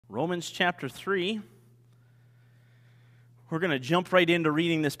Romans chapter 3. We're going to jump right into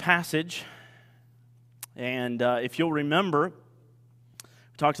reading this passage. And if you'll remember,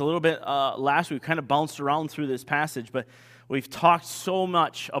 we talked a little bit last week, kind of bounced around through this passage, but we've talked so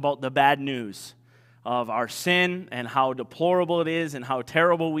much about the bad news of our sin and how deplorable it is and how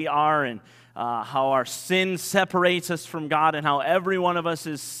terrible we are and how our sin separates us from God and how every one of us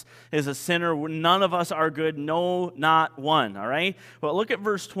is a sinner. None of us are good, no, not one, all right? But look at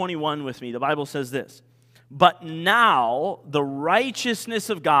verse 21 with me. The Bible says this, "But now the righteousness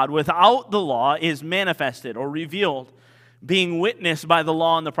of God without the law is manifested," or revealed, "being witnessed by the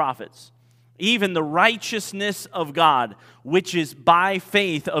law and the prophets, even the righteousness of God, which is by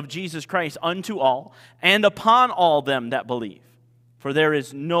faith of Jesus Christ unto all, and upon all them that believe. For there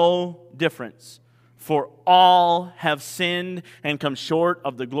is no difference, for all have sinned and come short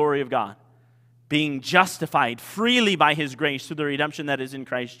of the glory of God, being justified freely by his grace through the redemption that is in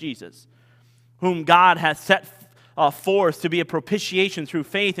Christ Jesus, whom God hath set forth to be a propitiation through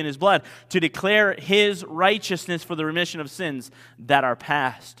faith in his blood, to declare his righteousness for the remission of sins that are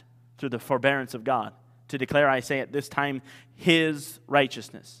past through the forbearance of God. To declare, I say at this time, his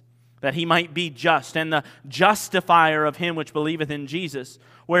righteousness, that he might be just, and the justifier of him which believeth in Jesus.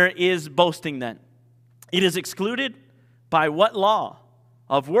 Where is boasting then? It is excluded by what law?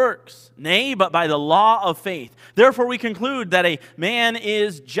 Of works? Nay, but by the law of faith. Therefore we conclude that a man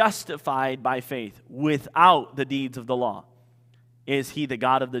is justified by faith without the deeds of the law. Is he the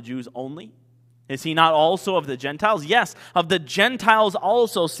God of the Jews only? Is he not also of the Gentiles? Yes, of the Gentiles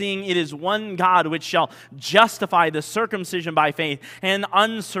also, seeing it is one God which shall justify the circumcision by faith and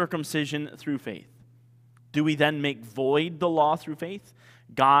uncircumcision through faith. Do we then make void the law through faith?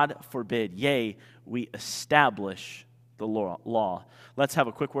 God forbid. Yea, we establish the law. Let's have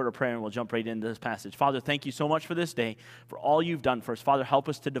a quick word of prayer and we'll jump right into this passage. Father, thank you so much for this day, for all you've done for us. Father, help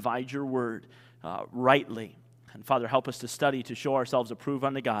us to divide your word rightly. And Father, help us to study, to show ourselves approved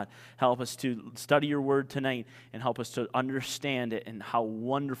unto God. Help us to study your word tonight and help us to understand it and how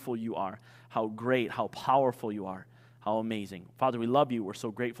wonderful you are, how great, how powerful you are, how amazing. Father, we love you. We're so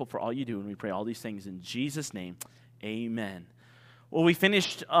grateful for all you do, and we pray all these things in Jesus' name. Amen. Well, we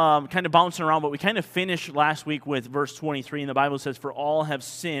finished kind of bouncing around, but we kind of finished last week with verse 23, and the Bible says, "For all have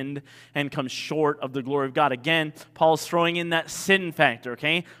sinned and come short of the glory of God." Again, Paul's throwing in that sin factor,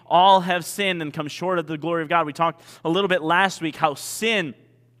 okay? All have sinned and come short of the glory of God. We talked a little bit last week how sin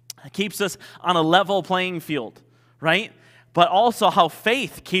keeps us on a level playing field, right? But also how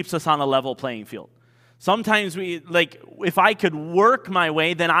faith keeps us on a level playing field. Sometimes if I could work my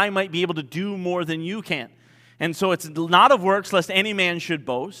way, then I might be able to do more than you can. And so it's not of works, lest any man should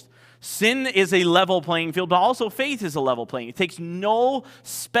boast. Sin is a level playing field, but also faith is a level playing. It takes no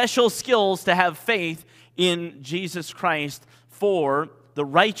special skills to have faith in Jesus Christ for the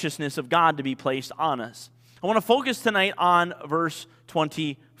righteousness of God to be placed on us. I want to focus tonight on verse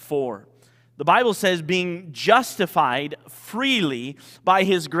 24. The Bible says, "being justified freely by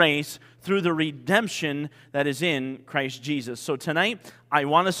his grace through the redemption that is in Christ Jesus." So tonight, I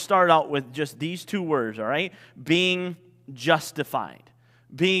want to start out with just these two words, all right? Being justified.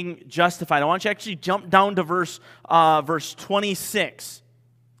 Being justified. I want you to actually jump down to verse 26.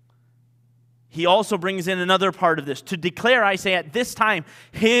 He also brings in another part of this. "To declare, I say, at this time,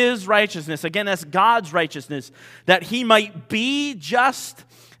 his righteousness." Again, that's God's righteousness. "That he might be just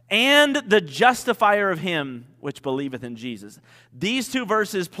and the justifier of him which believeth in Jesus." These two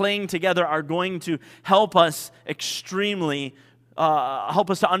verses playing together are going to help us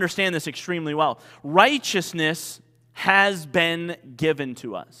to understand this extremely well. Righteousness has been given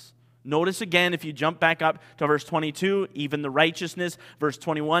to us. Notice again, if you jump back up to verse 22, even the righteousness, verse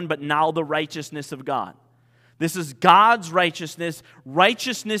 21, "but now the righteousness of God." This is God's righteousness.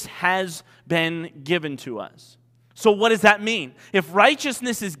 Righteousness has been given to us. So what does that mean? If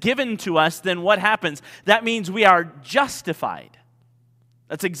righteousness is given to us, then what happens? That means we are justified.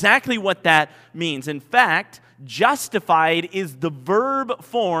 That's exactly what that means. In fact, justified is the verb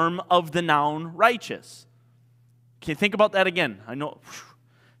form of the noun righteous. Okay, think about that again. I know,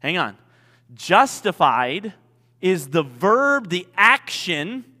 hang on. Justified is the verb, the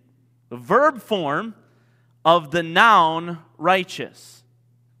action, the verb form of the noun righteous.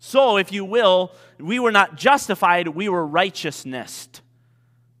 So, if you will, we were not justified, we were righteousness.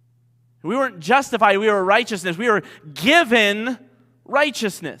 We weren't justified, we were righteousness. We were given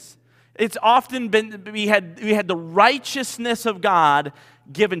righteousness. It's often been, we had the righteousness of God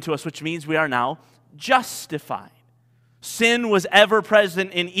given to us, which means we are now justified. Sin was ever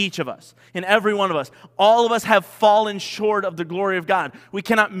present in each of us, in every one of us. All of us have fallen short of the glory of God. We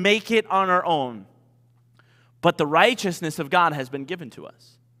cannot make it on our own. But the righteousness of God has been given to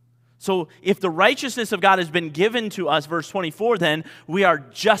us. So if the righteousness of God has been given to us, verse 24, then we are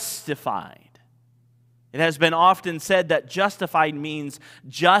justified. It has been often said that justified means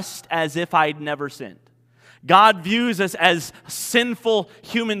just as if I'd never sinned. God views us as sinful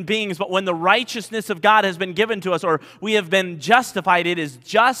human beings, but when the righteousness of God has been given to us, or we have been justified, it is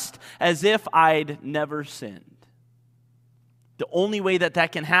just as if I'd never sinned. The only way that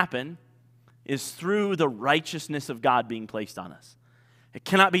that can happen is through the righteousness of God being placed on us. It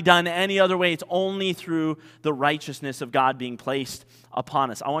cannot be done any other way. It's only through the righteousness of God being placed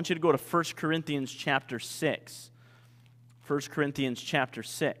upon us. I want you to go to 1 Corinthians chapter 6. 1 Corinthians chapter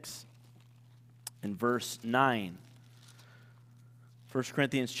 6 and verse 9. 1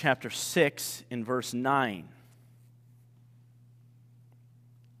 Corinthians chapter 6 and verse 9.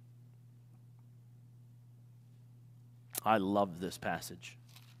 I love this passage.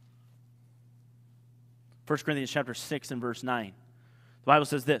 1 Corinthians chapter 6 and verse 9. The Bible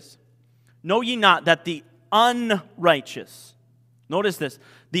says this, know ye not that the unrighteous, notice this,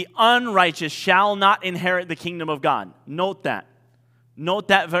 the unrighteous shall not inherit the kingdom of God. Note that. Note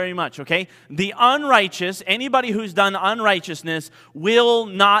that very much, okay? The unrighteous, anybody who's done unrighteousness, will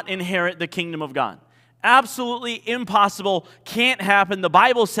not inherit the kingdom of God. Absolutely impossible, can't happen. The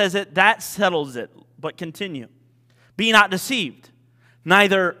Bible says it, that settles it. But continue. Be not deceived,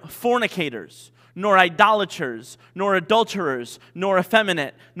 neither fornicators, nor idolaters, nor adulterers, nor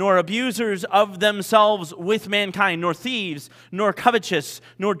effeminate, nor abusers of themselves with mankind, nor thieves, nor covetous,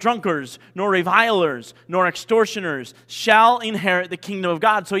 nor drunkards, nor revilers, nor extortioners shall inherit the kingdom of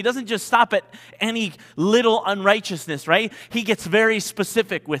God. So he doesn't just stop at any little unrighteousness, right? He gets very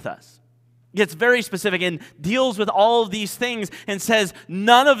specific with us. Gets very specific and deals with all of these things and says,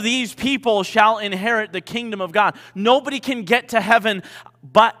 none of these people shall inherit the kingdom of God. Nobody can get to heaven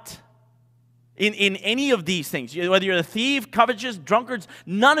but in any of these things, whether you're a thief, covetous, drunkards,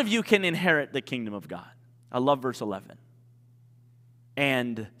 none of you can inherit the kingdom of God. I love verse 11.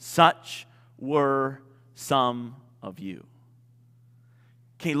 And such were some of you.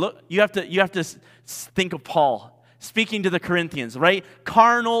 Okay, look, you have to think of Paul speaking to the Corinthians, right?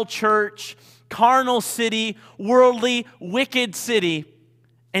 Carnal church, carnal city, worldly, wicked city,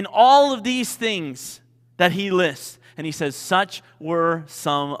 and all of these things that he lists. And he says, such were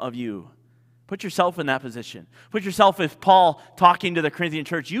some of you. Put yourself in that position. Put yourself as Paul talking to the Corinthian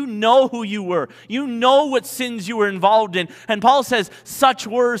church. You know who you were. You know what sins you were involved in. And Paul says, such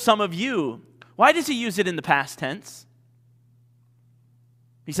were some of you. Why does he use it in the past tense?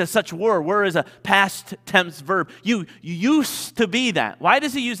 He says, such were. Were is a past tense verb. You used to be that. Why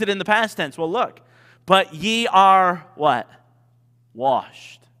does he use it in the past tense? Well, look. But ye are what?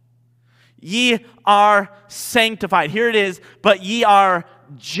 Washed. Ye are sanctified. Here it is. But ye are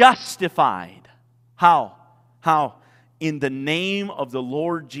justified. How? How? In the name of the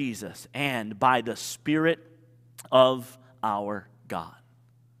Lord Jesus and by the Spirit of our God.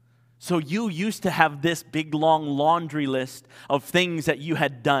 So you used to have this big long laundry list of things that you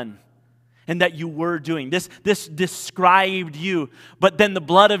had done and that you were doing. This described you. But then the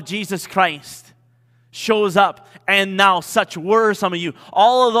blood of Jesus Christ shows up, and now such were some of you.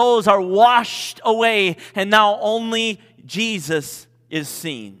 All of those are washed away, and now only Jesus is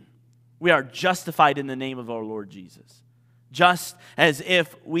seen. We are justified in the name of our Lord Jesus, just as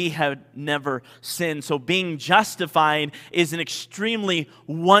if we had never sinned. So being justified is an extremely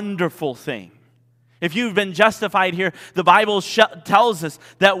wonderful thing. If you've been justified here, the Bible tells us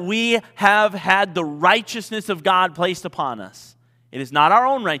that we have had the righteousness of God placed upon us. It is not our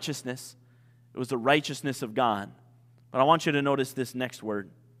own righteousness. It was the righteousness of God. But I want you to notice this next word,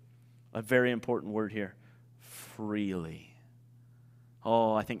 a very important word here, freely.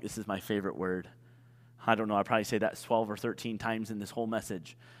 Oh, I think this is my favorite word. I don't know, I probably say that 12 or 13 times in this whole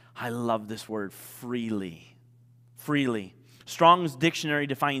message. I love this word, freely. Freely. Strong's dictionary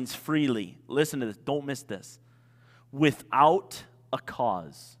defines freely. Listen to this, don't miss this. Without a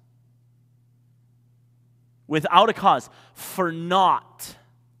cause. Without a cause. For naught.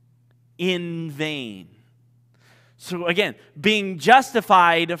 In vain. So again, being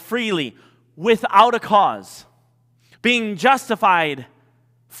justified freely. Without a cause. Being justified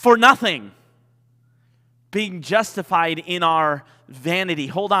for nothing. Being justified in our vanity.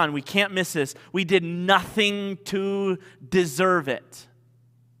 Hold on, we can't miss this. We did nothing to deserve it.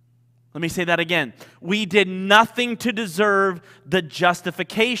 Let me say that again. We did nothing to deserve the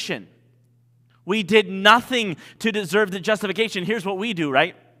justification. We did nothing to deserve the justification. Here's what we do,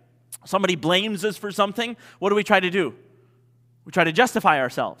 right? Somebody blames us for something. What do we try to do? We try to justify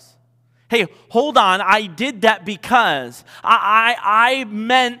ourselves. Hey, hold on, I did that because I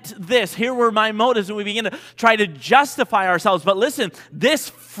meant this. Here were my motives, and we begin to try to justify ourselves. But listen, this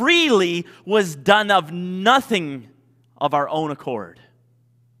freely was done of nothing of our own accord.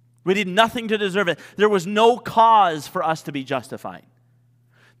 We did nothing to deserve it. There was no cause for us to be justified.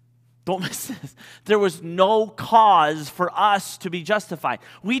 Don't miss this. There was no cause for us to be justified.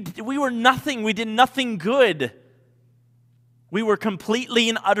 We were nothing. We did nothing good. We were completely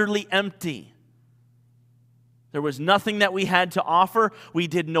and utterly empty. There was nothing that we had to offer. We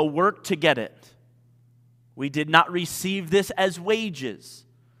did no work to get it. We did not receive this as wages.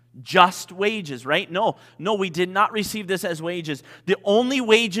 Just wages, right? No, we did not receive this as wages. The only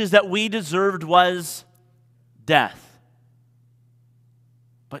wages that we deserved was death.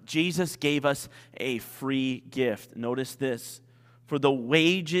 But Jesus gave us a free gift. Notice this. For the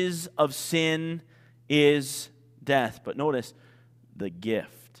wages of sin is death. But notice, the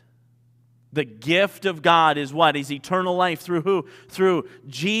gift. The gift of God is what? Is eternal life through who? Through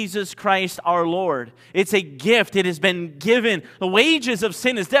Jesus Christ our Lord. It's a gift. It has been given. The wages of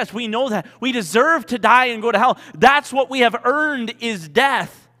sin is death. We know that. We deserve to die and go to hell. That's what we have earned is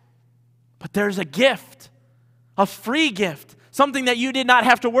death. But there's a gift. A free gift. Something that you did not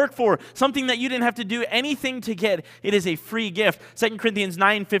have to work for. Something that you didn't have to do anything to get. It is a free gift. 2 Corinthians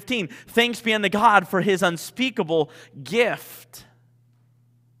 9:15. Thanks be unto God for his unspeakable gift.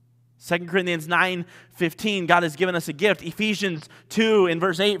 2 Corinthians 9:15. God has given us a gift. Ephesians 2 in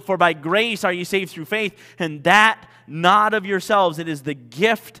verse 8. For by grace are you saved through faith, and that not of yourselves. It is the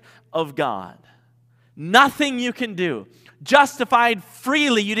gift of God. Nothing you can do. Justified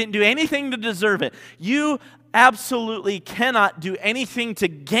freely. You didn't do anything to deserve it. You absolutely cannot do anything to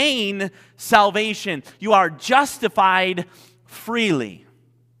gain salvation. You are justified freely.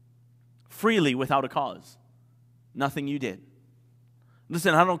 Freely without a cause. Nothing you did.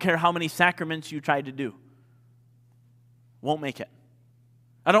 Listen, I don't care how many sacraments you tried to do. Won't make it.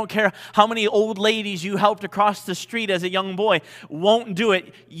 I don't care how many old ladies you helped across the street as a young boy. Won't do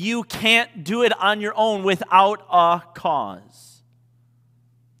it. You can't do it on your own without a cause.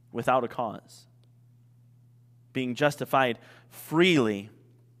 Without a cause. Being justified freely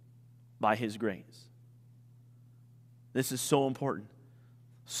by his grace. This is so important.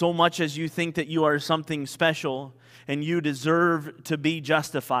 So much as you think that you are something special and you deserve to be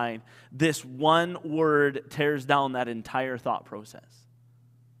justified, this one word tears down that entire thought process.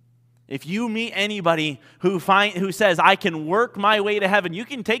 If you meet anybody who says, I can work my way to heaven, you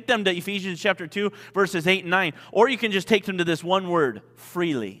can take them to Ephesians chapter 2, verses 8 and 9, or you can just take them to this one word,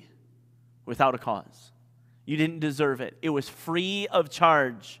 freely, without a cause. You didn't deserve it. It was free of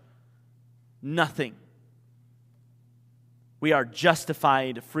charge. Nothing. We are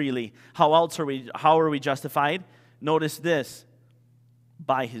justified freely. How are we justified? Notice this.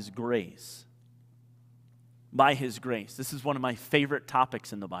 By his grace. By his grace. This is one of my favorite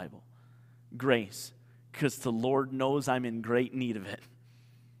topics in the Bible. Grace. Because the Lord knows I'm in great need of it.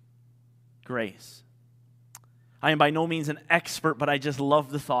 Grace. I am by no means an expert, but I just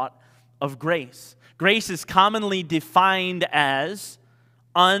love the thought of grace. Grace is commonly defined as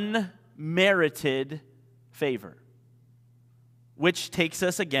unmerited favor. Which takes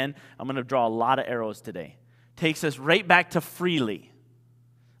us, again, I'm going to draw a lot of arrows today, takes us right back to freely.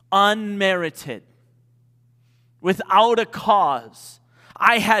 Unmerited. Without a cause.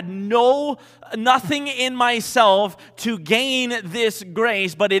 I had nothing in myself to gain this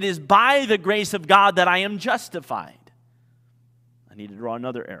grace, but it is by the grace of God that I am justified. I need to draw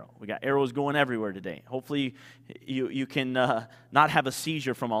another arrow. We got arrows going everywhere today. Hopefully you can not have a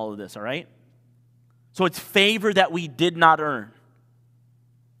seizure from all of this, all right? So it's favor that we did not earn.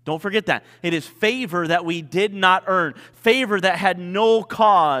 Don't forget that. It is favor that we did not earn. Favor that had no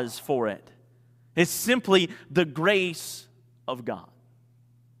cause for it. It's simply the grace of God.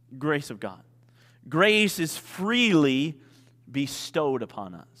 Grace of God. Grace is freely bestowed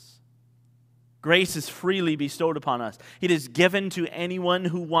upon us. Grace is freely bestowed upon us. It is given to anyone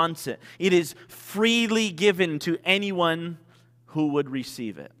who wants it. It is freely given to anyone who would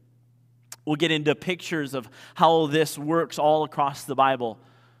receive it. We'll get into pictures of how this works all across the Bible.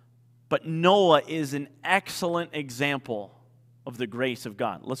 But Noah is an excellent example of the grace of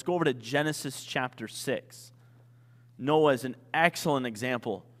God. Let's go over to Genesis chapter 6. Noah is an excellent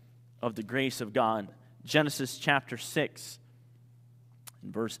example of the grace of God. Genesis chapter 6,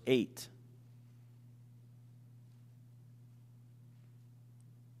 and verse 8.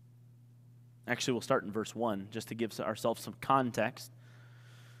 Actually, we'll start in verse 1, just to give ourselves some context.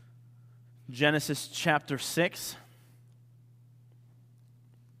 Genesis chapter 6.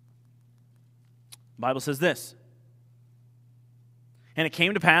 The Bible says this. And it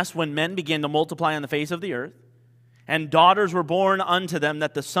came to pass when men began to multiply on the face of the earth, and daughters were born unto them,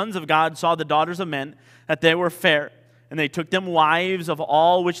 that the sons of God saw the daughters of men, that they were fair, and they took them wives of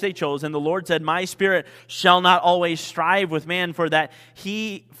all which they chose. And the Lord said, My spirit shall not always strive with man, for that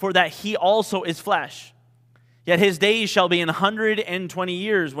he also is flesh. Yet his days shall be 120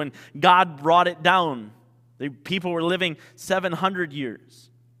 years. When God brought it down, the people were living 700 years.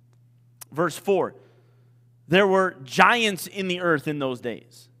 Verse 4, there were giants in the earth in those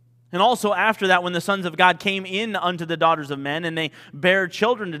days. And also after that, when the sons of God came in unto the daughters of men, and they bare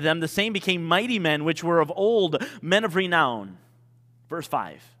children to them, the same became mighty men, which were of old, men of renown. Verse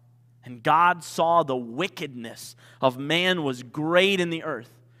 5, and God saw the wickedness of man was great in the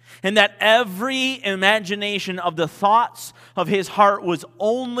earth, and that every imagination of the thoughts of his heart was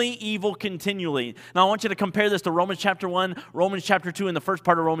only evil continually. Now I want you to compare this to Romans chapter 1, Romans chapter 2, and the first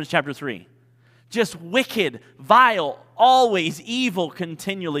part of Romans chapter 3. Just wicked, vile, always evil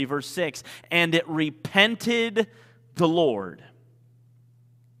continually. Verse 6, and it repented the Lord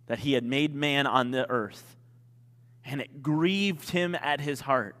that he had made man on the earth, and it grieved him at his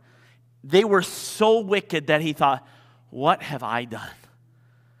heart. They were so wicked that he thought, what have I done?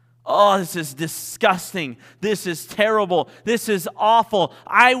 Oh, this is disgusting. This is terrible. This is awful.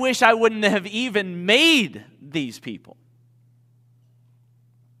 I wish I wouldn't have even made these people.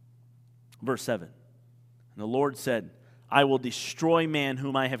 Verse 7, and the Lord said, I will destroy man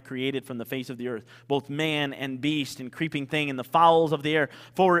whom I have created from the face of the earth, both man and beast and creeping thing and the fowls of the air,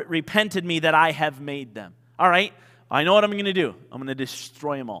 for it repented me that I have made them. All right, I know what I'm going to do. I'm going to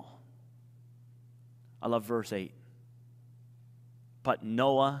destroy them all. I love verse 8. But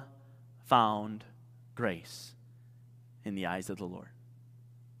Noah found grace in the eyes of the Lord.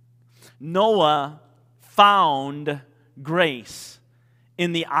 Noah found grace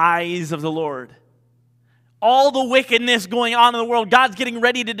in the eyes of the Lord. All the wickedness going on in the world, God's getting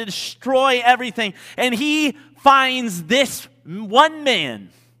ready to destroy everything, and he finds this one man.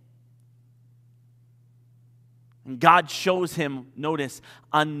 And God shows him, notice,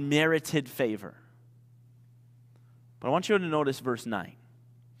 unmerited favor. But I want you to notice verse 9.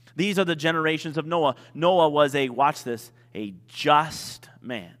 These are the generations of Noah. Noah was watch this, a just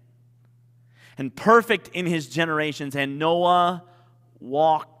man, and perfect in his generations, and Noah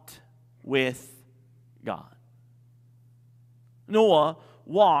walked with God. Noah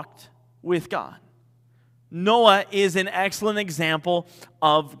walked with God. Noah is an excellent example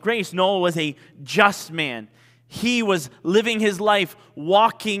of grace. Noah was a just man. He was living his life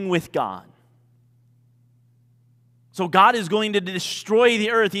walking with God. So God is going to destroy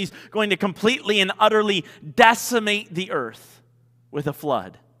the earth. He's going to completely and utterly decimate the earth with a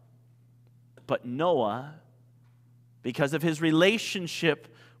flood. But Noah, because of his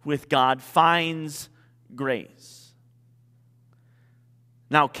relationship with God, finds grace.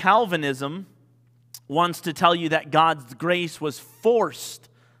 Now, Calvinism wants to tell you that God's grace was forced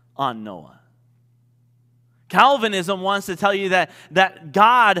on Noah. Calvinism wants to tell you that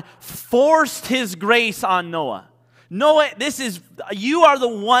God forced his grace on Noah. Noah, you are the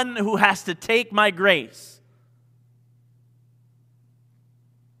one who has to take my grace.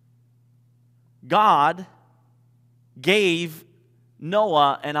 God gave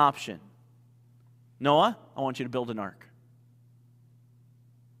Noah an option. Noah, I want you to build an ark.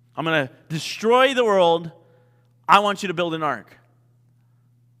 I'm going to destroy the world. I want you to build an ark.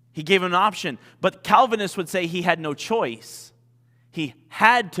 He gave him an option. But Calvinists would say he had no choice. He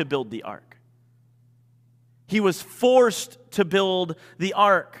had to build the ark. He was forced to build the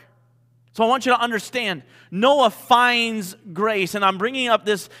ark. So I want you to understand, Noah finds grace. And I'm bringing up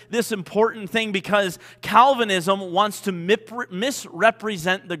this important thing because Calvinism wants to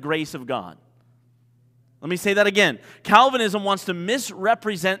misrepresent the grace of God. Let me say that again. Calvinism wants to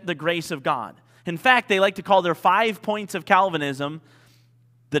misrepresent the grace of God. In fact, they like to call their 5 points of Calvinism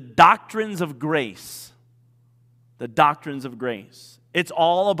the doctrines of grace. The doctrines of grace. It's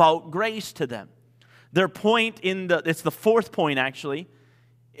all about grace to them. Their point it's the 4th point actually.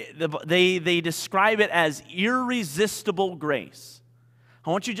 They describe it as irresistible grace.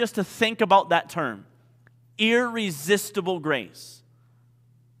 I want you just to think about that term. Irresistible grace.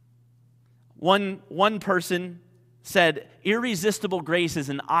 One person said, irresistible grace is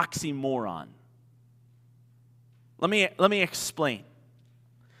an oxymoron. Let me explain.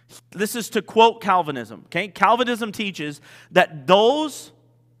 This is to quote Calvinism. Okay? Calvinism teaches that those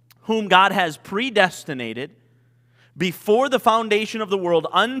whom God has predestinated before the foundation of the world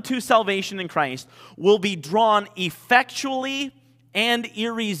unto salvation in Christ will be drawn effectually and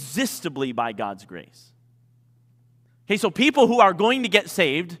irresistibly by God's grace. Okay, so people who are going to get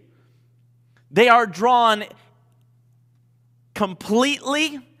saved, they are drawn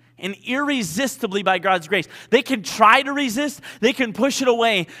completely and irresistibly by God's grace. They can try to resist, they can push it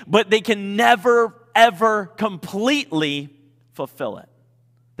away, but they can never, ever completely fulfill it.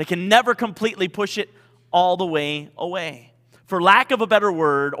 They can never completely push it all the way away. For lack of a better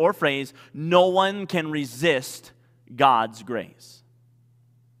word or phrase, no one can resist God's grace.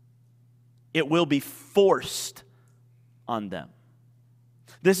 It will be forced on them.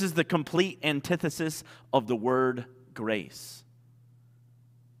 This is the complete antithesis of the word grace.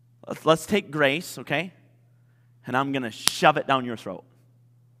 Let's take grace, okay? And I'm going to shove it down your throat.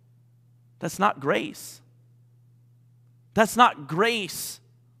 That's not grace. That's not grace.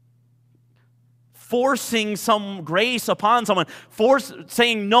 Forcing some grace upon someone.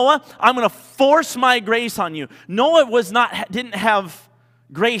 Saying, Noah, I'm going to force my grace on you. Noah didn't have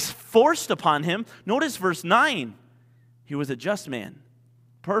grace forced upon him. Notice verse 9. He was a just man,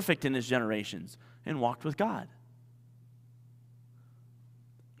 perfect in his generations, and walked with God.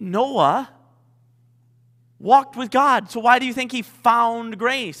 Noah walked with God. So why do you think he found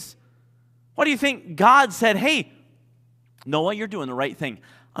grace? Why do you think God said, hey, Noah, you're doing the right thing.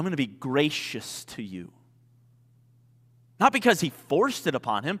 I'm going to be gracious to you. Not because he forced it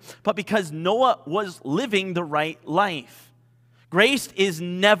upon him, but because Noah was living the right life. Grace is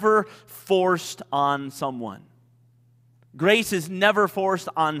never forced on someone. Grace is never forced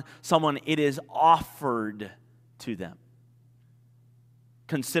on someone. It is offered to them.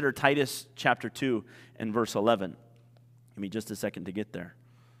 Consider Titus chapter 2 and verse 11. Give me just a second to get there.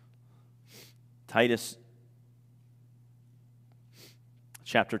 Titus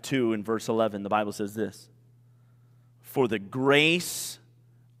chapter 2 and verse 11, the Bible says this. For the grace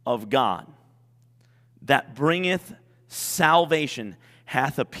of God that bringeth salvation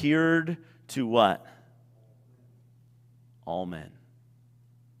hath appeared to what? All men.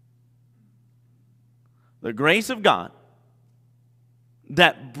 The grace of God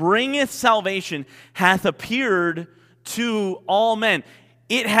that bringeth salvation hath appeared to all men.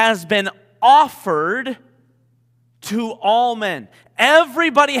 It has been offered to all men.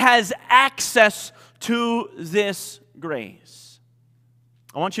 Everybody has access to this grace.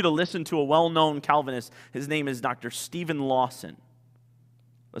 I want you to listen to a well-known Calvinist. His name is Dr. Stephen Lawson.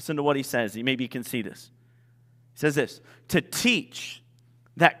 Listen to what he says. Maybe you can see this. He says this, to teach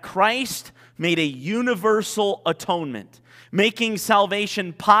that Christ made a universal atonement, making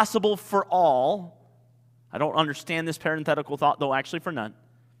salvation possible for all. I don't understand this parenthetical thought, though, actually for none.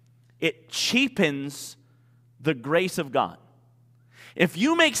 It cheapens the grace of God. If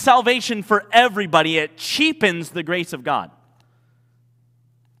you make salvation for everybody, it cheapens the grace of God.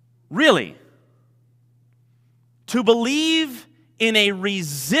 Really? To believe in a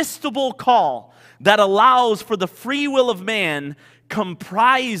resistible call that allows for the free will of man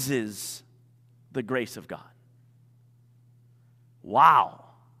comprises the grace of God. Wow.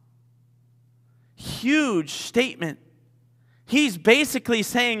 Huge statement. He's basically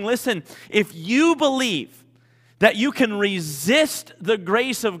saying, listen, if you believe that you can resist the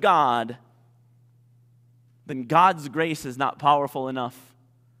grace of God, then God's grace is not powerful enough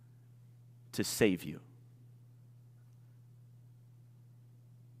to save you.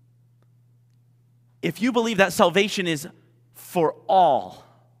 If you believe that salvation is for all,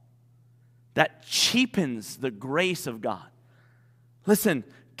 that cheapens the grace of God. Listen,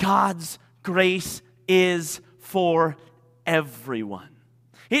 God's grace is for everyone.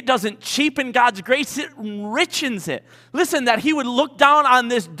 It doesn't cheapen God's grace, it enrichens it. Listen, that he would look down on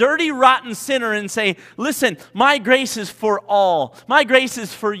this dirty, rotten sinner and say, listen, my grace is for all. My grace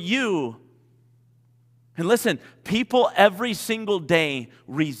is for you. And listen, people every single day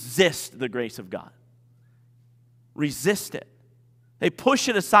resist the grace of God. Resist it. They push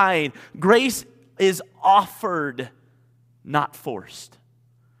it aside. Grace is offered, not forced.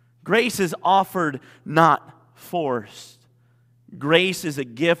 Grace is offered, not forced. Grace is a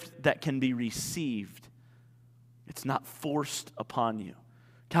gift that can be received. It's not forced upon you.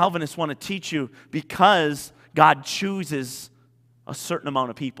 Calvinists want to teach you because God chooses a certain amount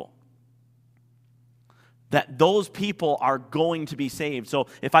of people, that those people are going to be saved. So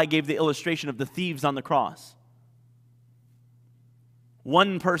if I gave the illustration of the thieves on the cross,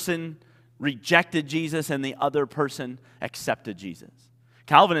 one person rejected Jesus and the other person accepted Jesus.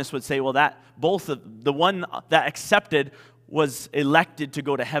 Calvinists would say, well, that both of the one that accepted was elected to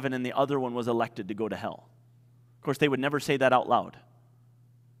go to heaven and the other one was elected to go to hell. Of course, they would never say that out loud.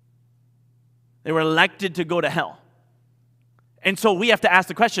 They were elected to go to hell. And so we have to ask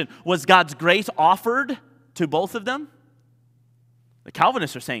the question, was God's grace offered to both of them? The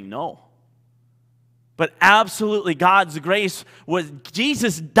Calvinists are saying no. But absolutely, God's grace was,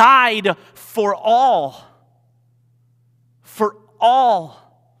 Jesus died for all. for all.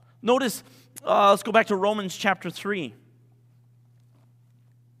 Notice, let's go back to Romans chapter 3.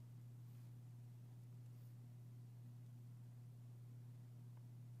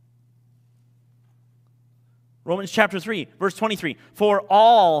 Romans chapter 3, verse 23. For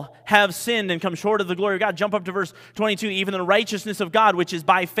all have sinned and come short of the glory of God. Jump up to verse 22. Even the righteousness of God, which is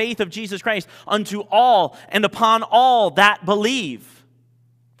by faith of Jesus Christ, unto all and upon all that believe.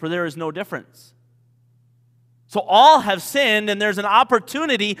 For there is no difference. So all have sinned, and there's an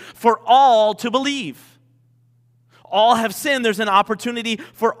opportunity for all to believe. All have sinned, there's an opportunity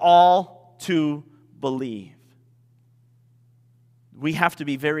for all to believe. We have to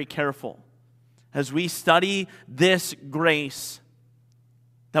be very careful as we study this grace,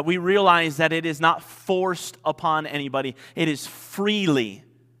 that we realize that it is not forced upon anybody. It is freely,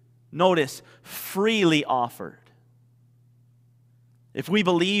 notice, freely offered. If we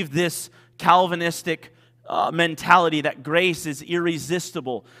believe this Calvinistic mentality that grace is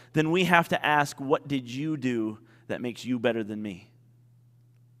irresistible, then we have to ask, what did you do that makes you better than me?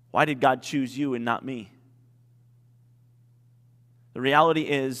 Why did God choose you and not me? The reality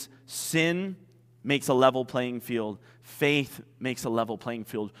is, sin makes a level playing field. Faith makes a level playing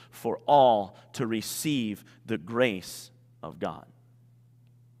field for all to receive the grace of God.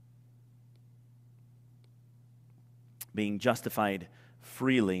 Being justified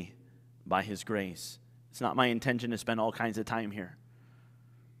freely by His grace. It's not my intention to spend all kinds of time here,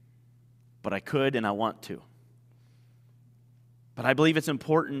 but I could and I want to. But I believe it's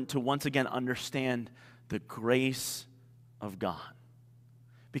important to once again understand the grace of God,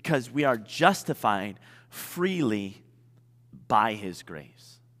 because we are justified freely by His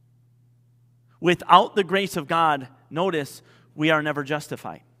grace. Without the grace of God, notice, we are never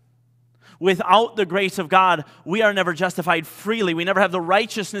justified. Without the grace of God, we are never justified freely. We never have the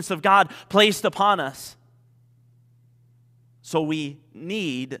righteousness of God placed upon us. So we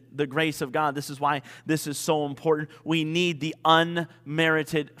need the grace of God. This is why this is so important. We need the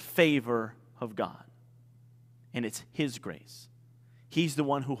unmerited favor of God. And it's His grace. He's the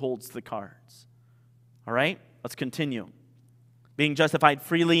one who holds the cards. All right? Let's continue. Being justified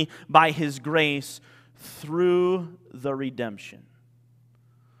freely by His grace through the redemption.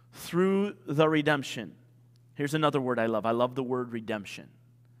 Through the redemption. Here's another word I love. I love the word redemption.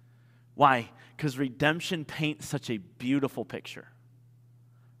 Why? Because redemption paints such a beautiful picture.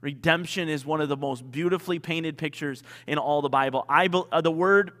 Redemption is one of the most beautifully painted pictures in all the Bible. The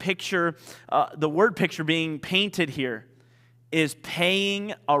word picture being painted here is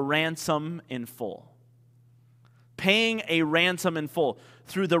paying a ransom in full. Paying a ransom in full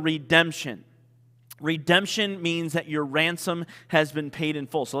through the redemption. Redemption means that your ransom has been paid in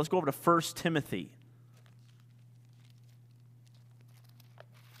full. So let's go over to 1 Timothy.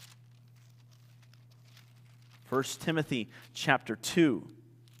 1 Timothy chapter 2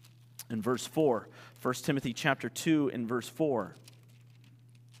 and verse 4. 1 Timothy chapter 2 and verse 4.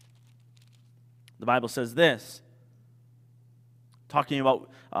 The Bible says this, talking about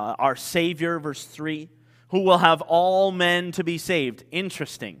our Savior, verse 3, who will have all men to be saved.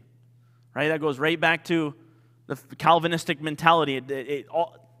 Interesting, right? That goes right back to the Calvinistic mentality.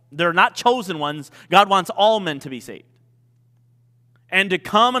 They're not chosen ones. God wants all men to be saved. And to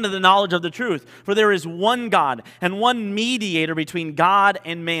come unto the knowledge of the truth. For there is one God and one mediator between God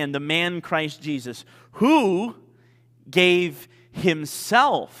and man, the man Christ Jesus, who gave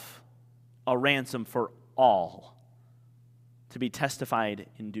Himself a ransom for all, to be testified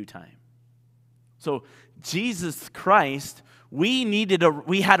in due time. So Jesus Christ, we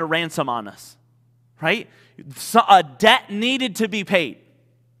had a ransom on us, right? So a debt needed to be paid.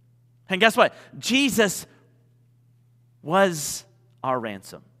 And guess what? Jesus was our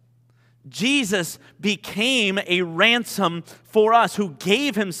ransom. Jesus became a ransom for us, who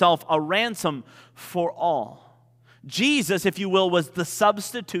gave Himself a ransom for all. Jesus, if you will, was the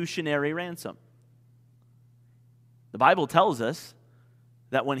substitutionary ransom. The Bible tells us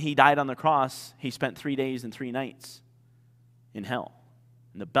that when He died on the cross, He spent 3 days and 3 nights in hell,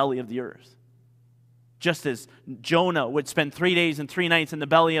 in the belly of the earth. Just as Jonah would spend 3 days and 3 nights in the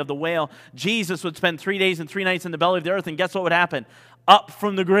belly of the whale, Jesus would spend 3 days and 3 nights in the belly of the earth, and guess what would happen? Up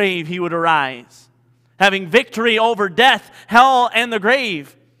from the grave He would arise, having victory over death, hell, and the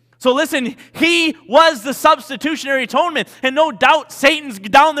grave. So listen, He was the substitutionary atonement, and no doubt Satan's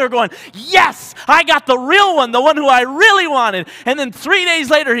down there going, yes, I got the real one, the one who I really wanted. And then 3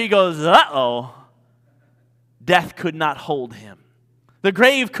 days later he goes, uh-oh, death could not hold Him. The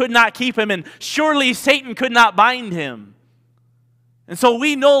grave could not keep Him, and surely Satan could not bind Him. And so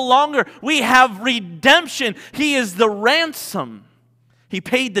we have redemption. He is the ransom. He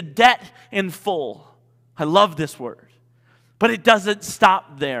paid the debt in full. I love this word. But it doesn't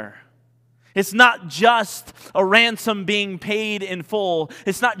stop there. It's not just a ransom being paid in full.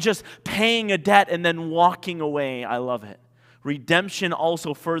 It's not just paying a debt and then walking away. I love it. Redemption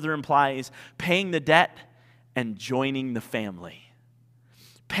also further implies paying the debt and joining the family.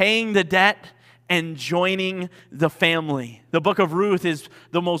 Paying the debt and joining the family. The book of Ruth is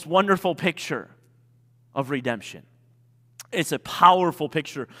the most wonderful picture of redemption. It's a powerful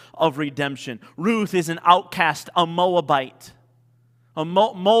picture of redemption. Ruth is an outcast, a Moabite.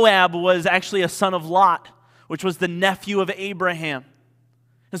 Moab was actually a son of Lot, which was the nephew of Abraham.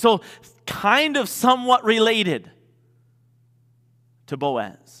 And so kind of somewhat related to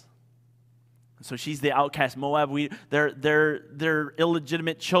Boaz. So she's the outcast. Moab, they're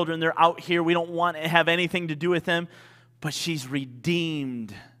illegitimate children. They're out here. We don't want to have anything to do with them. But she's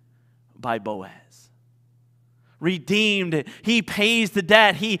redeemed by Boaz. Redeemed. He pays the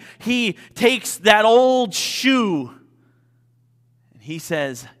debt. He takes that old shoe. And he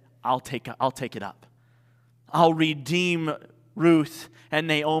says, I'll take it up. I'll redeem Ruth and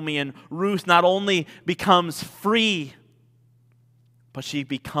Naomi. And Ruth not only becomes free, but she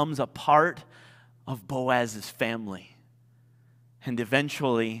becomes a part of Boaz's family. And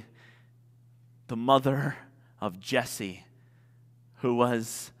eventually, the mother of Jesse, who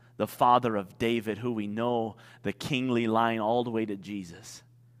was the father of David, who we know the kingly line all the way to Jesus.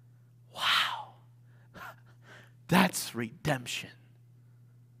 Wow. That's redemption.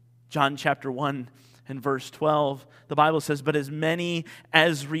 John chapter 1 and verse 12, the Bible says, but as many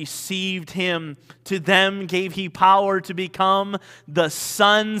as received him, to them gave he power to become the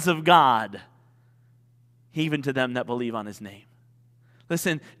sons of God, even to them that believe on his name.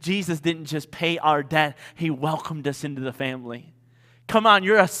 Listen, Jesus didn't just pay our debt, he welcomed us into the family. Come on,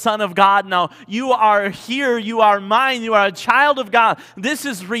 you're a son of God now. You are here, you are mine, you are a child of God. This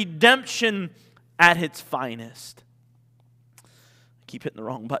is redemption at its finest. Keep hitting the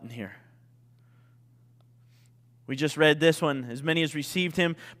wrong button here. We just read this one, as many as received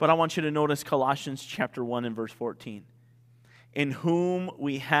him, but I want you to notice Colossians chapter 1 and verse 14. In whom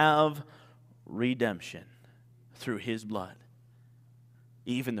we have redemption through his blood,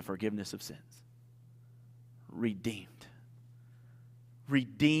 even the forgiveness of sins. Redeemed.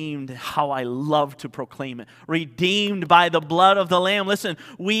 Redeemed, how I love to proclaim it. Redeemed by the blood of the Lamb. Listen,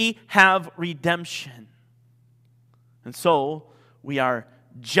 we have redemption. And so, we are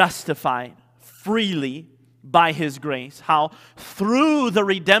justified freely by his grace. How? Through the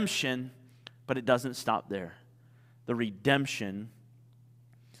redemption, but it doesn't stop there. The redemption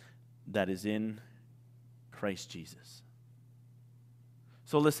that is in Christ Jesus.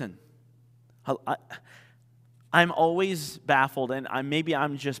 So listen, I'm always baffled, and maybe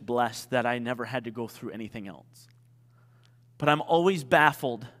I'm just blessed that I never had to go through anything else. But I'm always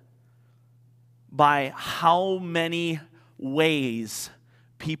baffled by how many ways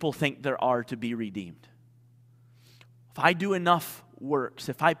people think there are to be redeemed. If I do enough works,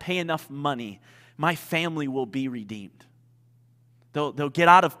 if I pay enough money, my family will be redeemed. They'll get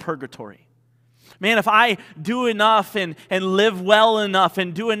out of purgatory. Man, if I do enough and live well enough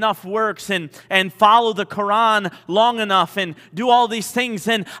and do enough works and follow the Quran long enough and do all these things,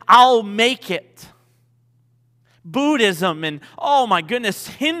 then I'll make it. Buddhism and, oh my goodness,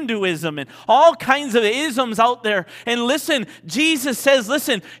 Hinduism and all kinds of isms out there. And listen, Jesus says,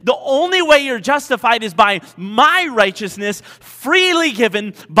 listen, the only way you're justified is by my righteousness, freely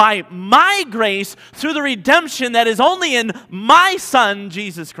given by my grace through the redemption that is only in my Son,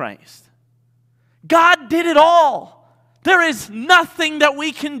 Jesus Christ. God did it all. There is nothing that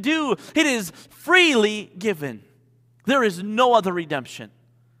we can do. It is freely given. There is no other redemption.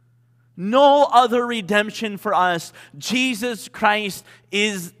 No other redemption for us. Jesus Christ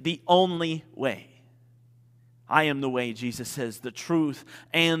is the only way. I am the way, Jesus says, the truth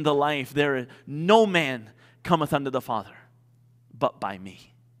and the life. No man cometh unto the Father but by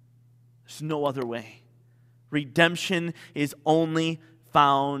me. There's no other way. Redemption is only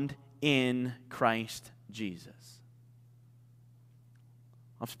found in Christ Jesus.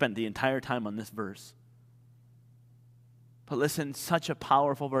 I've spent the entire time on this verse. But listen, such a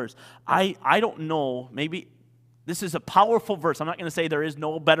powerful verse. I don't know, maybe this is a powerful verse. I'm not going to say there is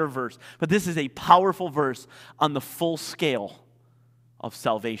no better verse, but this is a powerful verse on the full scale of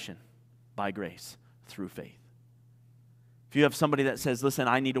salvation by grace through faith. If you have somebody that says, listen,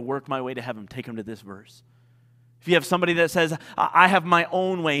 I need to work my way to heaven, take them to this verse. If you have somebody that says, I have my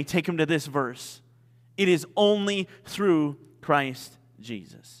own way, take them to this verse. It is only through Christ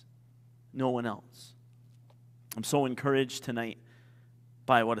Jesus. No one else. I'm so encouraged tonight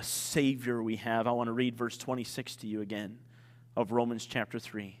by what a Savior we have. I want to read verse 26 to you again of Romans chapter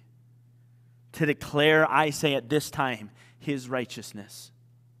 3. to declare, I say at this time, his righteousness,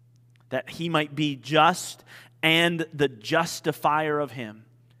 that he might be just and the justifier of him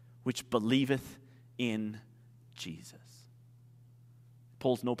which believeth in Jesus.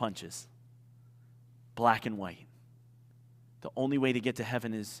 Pulls no punches. Black and white. The only way to get to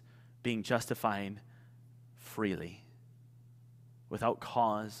heaven is being justified freely, without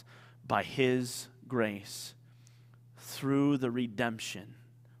cause, by his grace, through the redemption.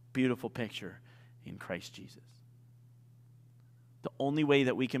 Beautiful picture in Christ Jesus. The only way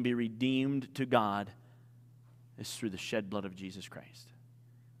that we can be redeemed to God is through the shed blood of Jesus Christ.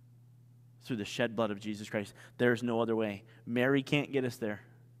 Through the shed blood of Jesus Christ. There's no other way. Mary can't get us there.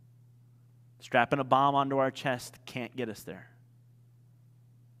 Strapping a bomb onto our chest can't get us there.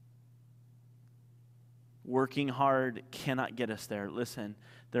 Working hard cannot get us there. Listen,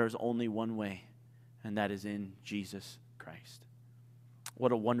 there is only one way, and that is in Jesus Christ.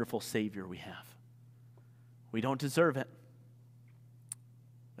 What a wonderful Savior we have. We don't deserve it,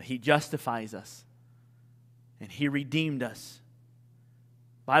 but he justifies us, and he redeemed us.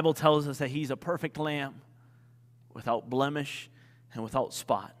 The Bible tells us that he's a perfect lamb, without blemish and without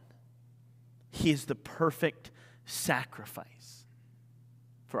spot. He is the perfect sacrifice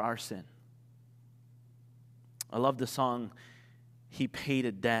for our sin. I love the song, he paid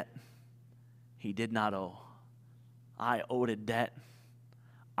a debt he did not owe. I owed a debt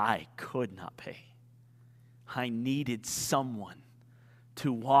I could not pay. I needed someone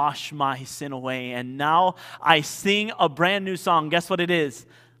to wash my sin away. And now I sing a brand new song. Guess what it is?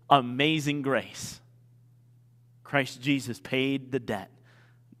 Amazing Grace. Christ Jesus paid the debt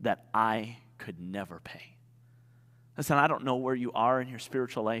that I could never pay. Listen, I don't know where you are in your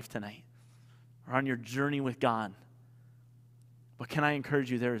spiritual life tonight or on your journey with God, but can I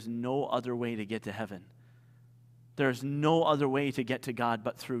encourage you, there is no other way to get to heaven. There is no other way to get to God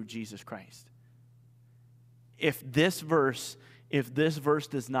but through Jesus Christ. If this verse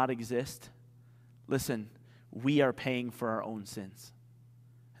does not exist, listen, we are paying for our own sins.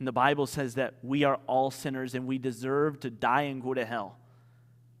 And the Bible says that we are all sinners and we deserve to die and go to hell.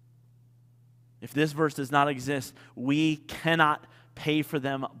 If this verse does not exist, we cannot pay for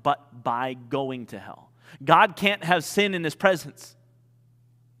them but by going to hell. God can't have sin in his presence.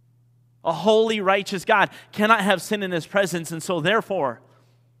 A holy, righteous God cannot have sin in his presence. And so therefore,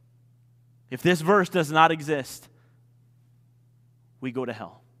 if this verse does not exist, we go to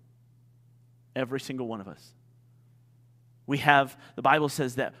hell. Every single one of us. The Bible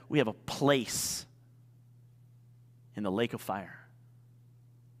says that we have a place in the lake of fire.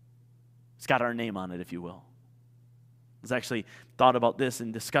 It's got our name on it, if you will. I was actually thought about this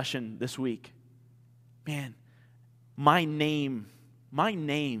in discussion this week. Man, my name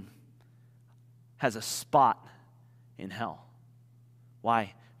has a spot in hell.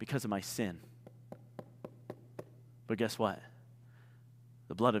 Why? Because of my sin. But guess what?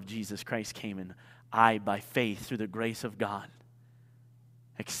 The blood of Jesus Christ came, and I, by faith, through the grace of God,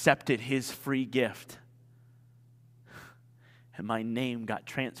 accepted his free gift. And my name got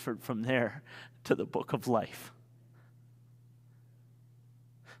transferred from there to the book of life.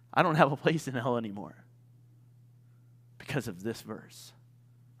 I don't have a place in hell anymore because of this verse.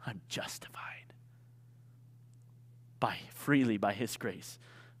 I'm justified freely by his grace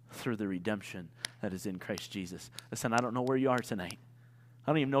through the redemption that is in Christ Jesus. Listen, I don't know where you are tonight.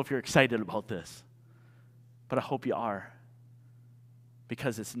 I don't even know if you're excited about this, but I hope you are,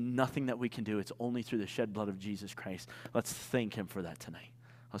 because it's nothing that we can do. It's only through the shed blood of Jesus Christ. Let's thank him for that tonight.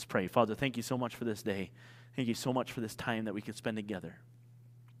 Let's pray. Father, thank you so much for this day. Thank you so much for this time that we could spend together.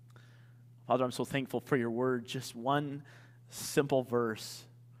 Father, I'm so thankful for your word. Just one simple verse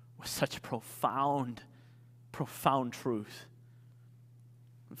with such profound truth.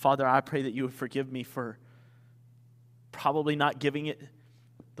 And Father, I pray that you would forgive me for probably not giving it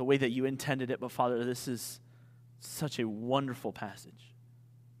the way that you intended it. But Father, this is such a wonderful passage.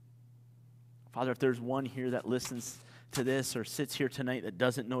 Father, if there's one here that listens to this or sits here tonight that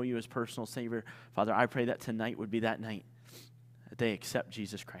doesn't know you as personal Savior, Father, I pray that tonight would be that night that they accept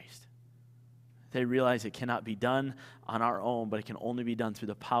Jesus Christ. They realize it cannot be done on our own, but it can only be done through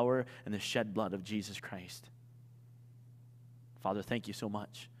the power and the shed blood of Jesus Christ. Father, thank you so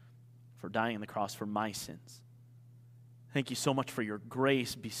much for dying on the cross for my sins. Thank you so much for your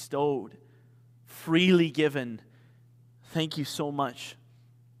grace bestowed, freely given. Thank you so much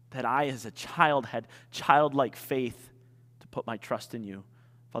that I, as a child, had childlike faith to put my trust in you.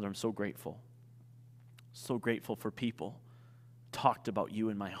 Father, I'm so grateful. So grateful for people who talked about you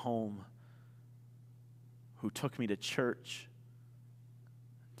in my home, who took me to church,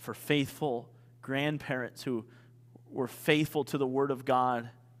 for faithful grandparents who were faithful to the Word of God,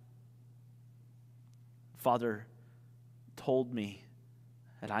 Father, told me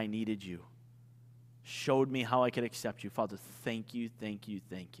that I needed you, showed me how I could accept you. Father, thank you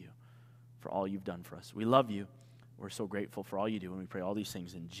for all you've done for us. We love you. We're so grateful for all you do, and we pray all these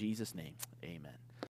things in Jesus' name. Amen.